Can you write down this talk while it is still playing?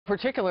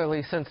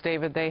Particularly since,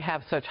 David, they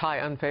have such high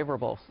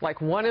unfavorables.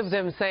 Like one of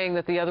them saying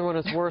that the other one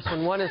is worse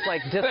when one is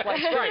like dislike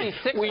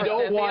 56%, we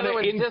don't the want other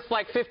one to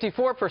dislike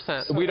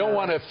 54%. We don't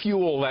want to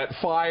fuel that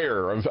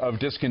fire of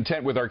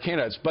discontent with our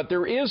candidates. But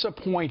there is a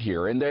point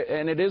here, and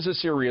it is a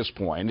serious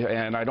point,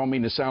 and I don't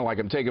mean to sound like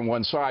I'm taking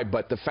one side,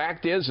 but the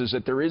fact is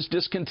that there is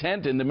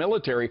discontent in the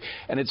military,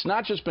 and it's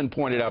not just been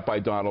pointed out by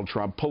Donald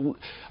Trump.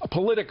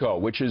 Politico,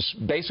 which is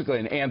basically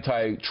an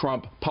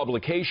anti-Trump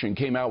publication,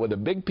 came out with a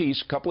big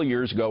piece a couple of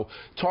years ago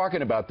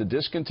talking about the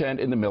discontent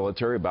in the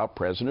military about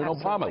President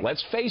Obama.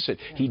 Let's face it,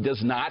 he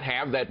does not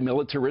have that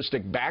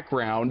militaristic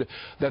background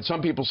that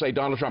some people say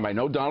Donald Trump. I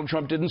know Donald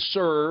Trump didn't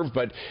serve,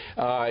 but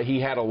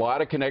he had a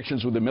lot of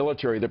connections with the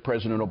military that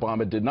President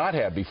Obama did not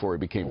have before he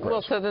became president.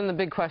 Well, so then the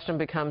big question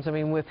becomes, I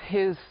mean, with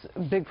his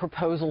big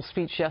proposal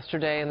speech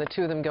yesterday and the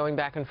two of them going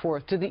back and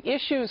forth, do the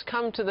issues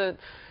come to the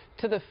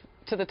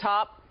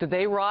top? Do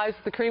they rise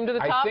the cream to the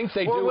top? I think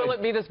they do. Or will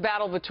it be this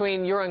battle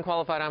between you're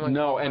unqualified, I'm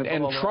unqualified? No,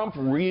 and Trump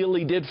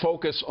really did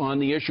focus on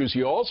the issues.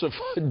 He also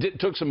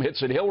took some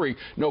hits at Hillary,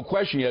 no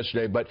question,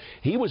 yesterday, but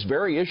he was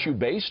very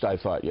issue-based, I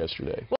thought, yesterday.